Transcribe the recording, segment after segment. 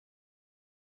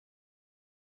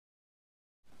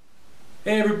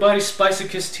Hey everybody,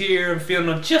 Spicicist here. I'm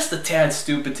feeling just a tad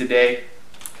stupid today.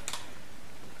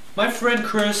 My friend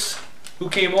Chris, who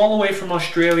came all the way from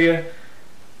Australia,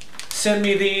 sent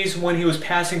me these when he was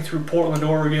passing through Portland,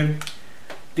 Oregon.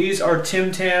 These are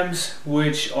Tams,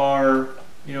 which are,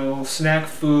 snack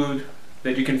food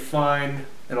that you can find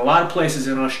in a lot of places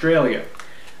in Australia.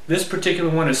 This particular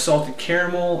one is salted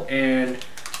caramel, and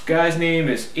the guy's name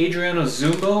is Adriano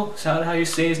Zumbo. Is that how you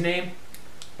say his name?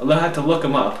 I'll have to look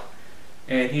him up.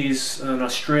 And he's an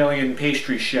Australian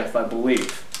pastry chef, I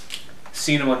believe.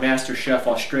 Seen him on MasterChef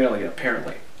Australia,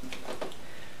 apparently.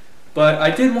 But I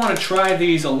did want to try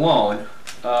these alone,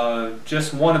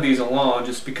 just one of these alone,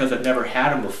 just because I've never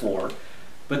had them before.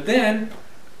 But then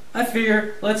I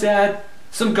figure let's add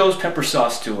some ghost pepper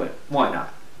sauce to it. Why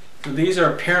not? So these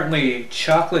are apparently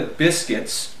chocolate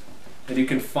biscuits that you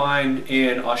can find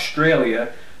in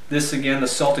Australia. This again, the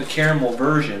salted caramel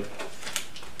version.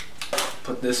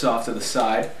 Put this off to the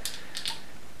side.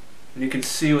 And you can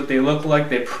see what they look like.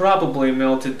 They probably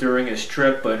melted during his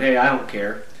trip, but hey, I don't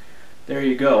care. There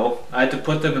you go. I had to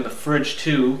put them in the fridge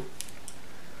too,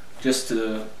 just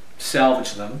to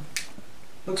salvage them.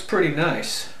 Looks pretty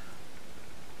nice.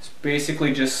 It's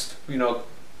basically just,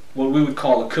 what we would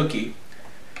call a cookie.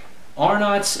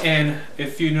 Arnott's, and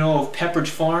if you know of Pepperidge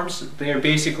Farms, they are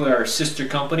basically our sister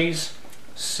companies.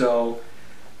 So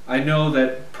I know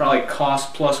that probably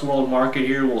Cost Plus World Market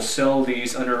here will sell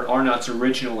these under Arnott's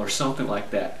Original or something like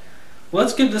that. Well,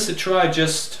 let's give this a try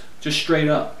just straight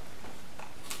up.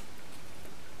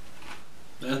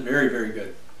 That's very, very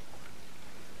good.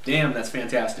 Damn, that's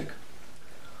fantastic.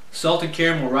 Salted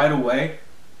caramel right away,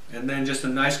 and then just a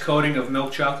nice coating of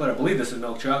milk chocolate. I believe this is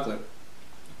milk chocolate.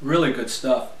 Really good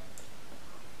stuff.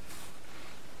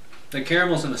 The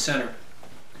caramel's in the center.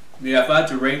 Yeah, if I had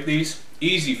to rate these,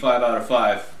 easy 5 out of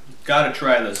 5. Gotta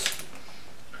try this.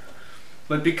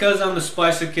 But because I'm the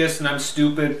Spicicist and I'm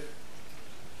stupid,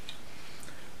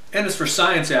 and it's for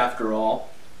science after all,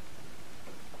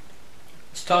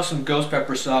 let's toss some ghost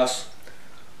pepper sauce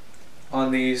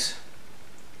on these.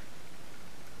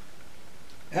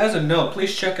 As a note,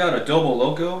 please check out Adobo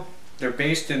Loco. They're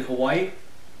based in Hawaii,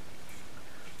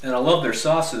 and I love their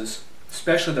sauces,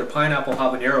 especially their pineapple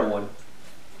habanero one.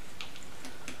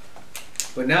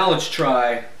 But now let's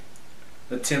try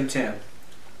the Tim Tam.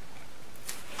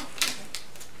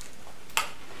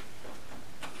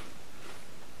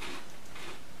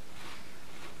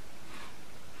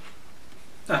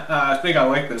 I think I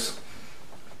like this.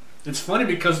 It's funny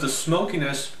because the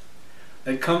smokiness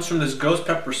that comes from this ghost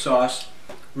pepper sauce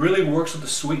really works with the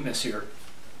sweetness here.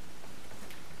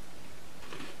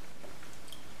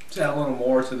 Let's add a little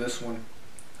more to this one.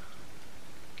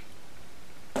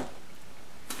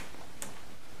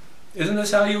 Isn't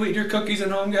this how you eat your cookies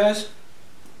at home, guys?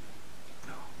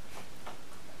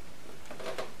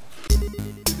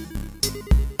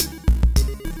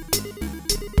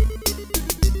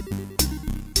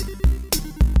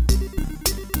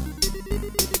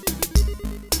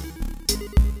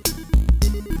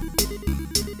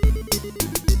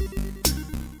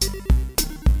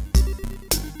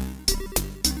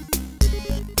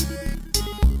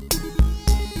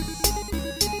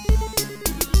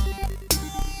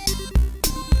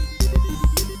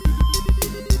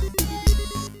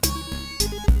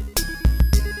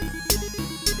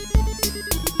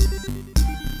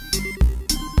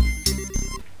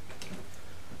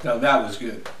 Now that was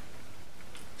good.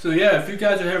 So yeah, if you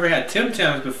guys have ever had Tim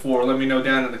Tams before, let me know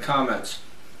down in the comments.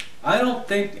 I don't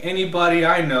think anybody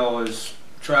I know has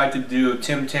tried to do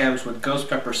Tim Tams with ghost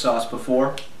pepper sauce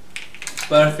before,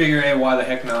 but I figure, hey, why the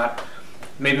heck not?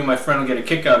 Maybe my friend will get a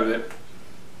kick out of it.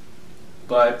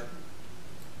 But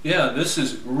yeah, this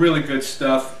is really good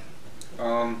stuff.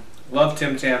 Love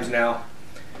Tim Tams now.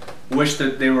 Wish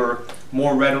that they were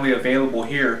more readily available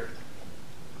here.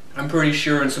 I'm pretty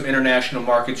sure in some international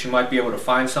markets you might be able to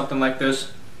find something like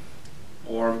this,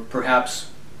 or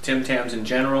perhaps Tim Tams in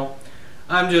general.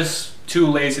 I'm just too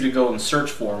lazy to go and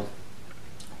search for them.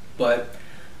 But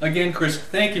again, Chris,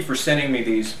 thank you for sending me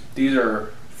these. These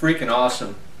are freaking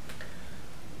awesome.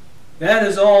 That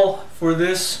is all for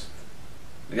this,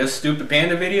 I guess, Stupid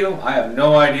Panda video. I have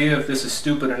no idea if this is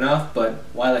stupid enough, but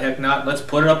why the heck not? Let's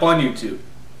put it up on YouTube.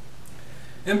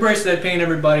 Embrace that pain,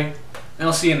 everybody, and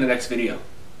I'll see you in the next video.